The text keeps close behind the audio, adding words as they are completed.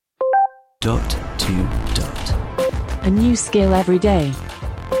Dot to dot. A new skill every day.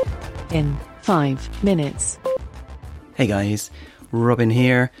 In 5 minutes. Hey guys, Robin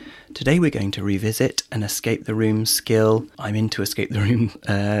here. Today we're going to revisit an escape the room skill. I'm into escape the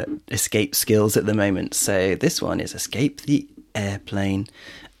room escape skills at the moment. So this one is Escape the Airplane,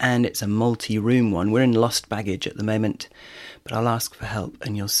 and it's a multi-room one. We're in lost baggage at the moment, but I'll ask for help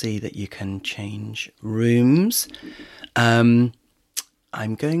and you'll see that you can change rooms.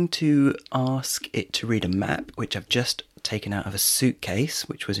 I'm going to ask it to read a map, which I've just taken out of a suitcase,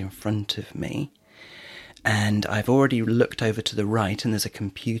 which was in front of me. And I've already looked over to the right, and there's a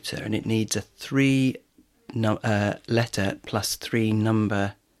computer, and it needs a 3 letter plus 3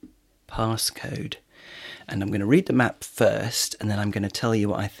 number passcode. And I'm going to read the map first, and then I'm going to tell you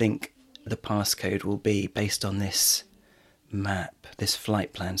what I think the passcode will be based on this map, this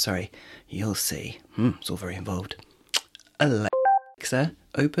flight plan. Sorry, you'll see. It's all very involved. Alexa,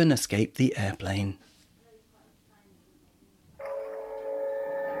 open Escape the Airplane.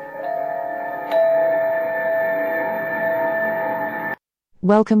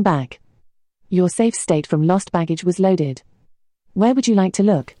 Welcome back. Your safe state from lost baggage was loaded. Where would you like to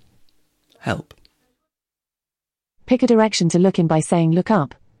look? Help. Pick a direction to look in by saying look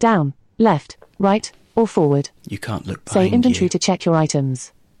up, down, left, right, or forward. You can't look Say behind inventory you. to check your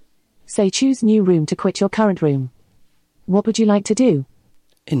items. Say choose new room to quit your current room. What would you like to do?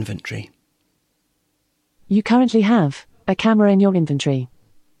 Inventory. You currently have a camera in your inventory.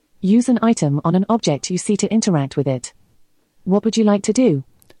 Use an item on an object you see to interact with it. What would you like to do?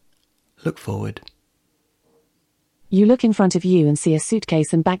 Look forward. You look in front of you and see a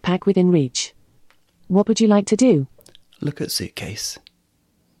suitcase and backpack within reach. What would you like to do? Look at suitcase.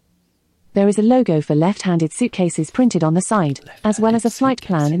 There is a logo for left-handed suitcases printed on the side, as well as a flight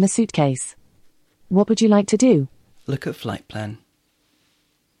plan in the suitcase. What would you like to do? Look at flight plan.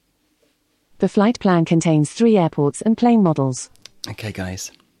 The flight plan contains 3 airports and plane models. Okay,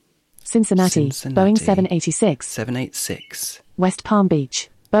 guys. Cincinnati, Boeing 786. 786. West Palm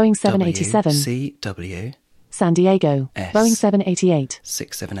Beach, Boeing 787. CW. San Diego, S. Boeing 788.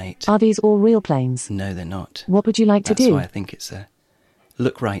 678. Are these all real planes? No, they're not. What would you like to That's do? why I think it's a...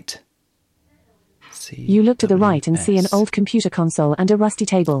 Look right. You look to the right and see an old computer console and a rusty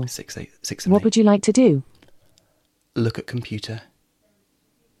table. 686. What would you like to do? Look at computer.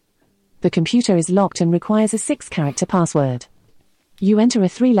 The computer is locked and requires a 6-character password. You enter a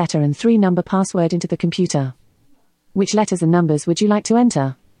 3-letter and 3-number password into the computer. Which letters and numbers would you like to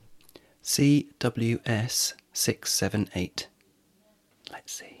enter? CWS 678.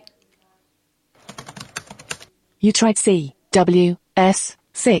 Let's see. You tried CWS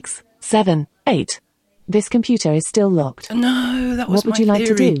 678. This computer is still locked. No, that was What would my you like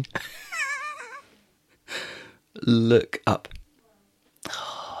to theory. do? Look up.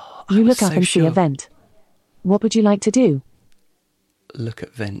 You look up and see a vent. What would you like to do? Look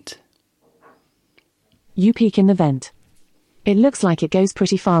at vent. You peek in the vent. It looks like it goes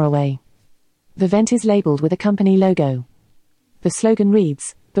pretty far away. The vent is labelled with a company logo. The slogan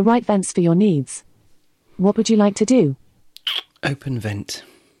reads, "The right vents for your needs." What would you like to do? Open vent.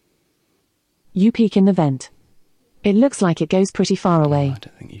 You peek in the vent. It looks like it goes pretty far away. I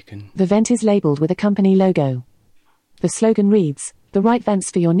don't think you can... The vent is labelled with a company logo. The slogan reads, "The right vents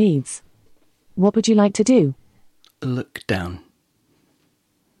for your needs." What would you like to do? Look down.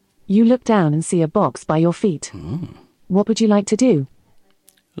 You look down and see a box by your feet. What would you like to do?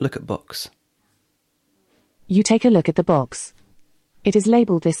 Look at box. You take a look at the box. It is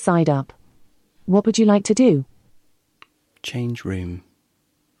labelled this side up. What would you like to do? Change room.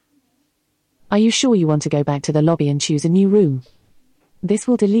 Are you sure you want to go back to the lobby and choose a new room? This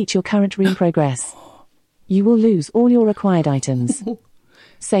will delete your current room progress. You will lose all your required items.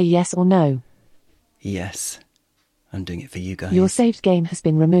 Say yes or no. Yes. I'm doing it for you guys. Your saved game has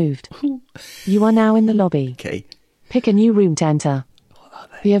been removed. You are now in the lobby. Okay. Pick a new room to enter. What are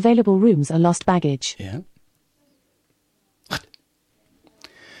they? The available rooms are lost baggage. Yeah.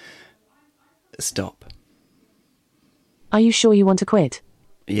 Stop. Are you sure you want to quit?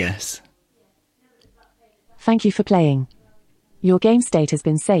 Yes. Thank you for playing. Your game state has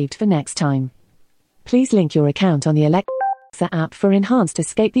been saved for next time. Please link your account on the Alexa app for enhanced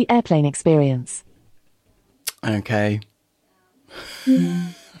Escape the Airplane experience. Okay.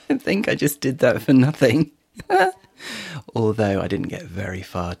 I think I just did that for nothing. Although I didn't get very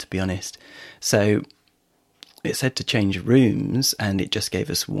far, to be honest. So it said to change rooms and it just gave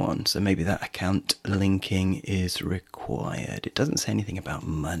us 1. So maybe that account linking is required. It doesn't say anything about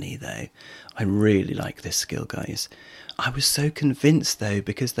money though. I really like this skill, guys. I was so convinced though,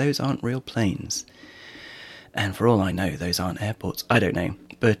 because those aren't real planes. And for all I know, those aren't airports. I don't know.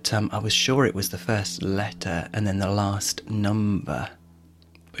 But I was sure it was the first letter and then the last number.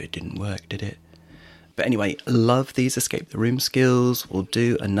 But it didn't work, did it? But anyway, love these Escape the Room skills. We'll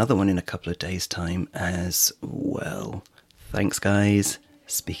do another one in a couple of days' time as well. Thanks, guys.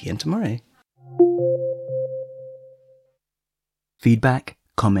 Speak again tomorrow. Feedback,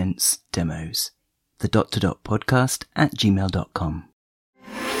 comments, demos. The podcast@gmail.com.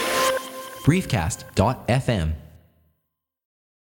 Briefcast.fm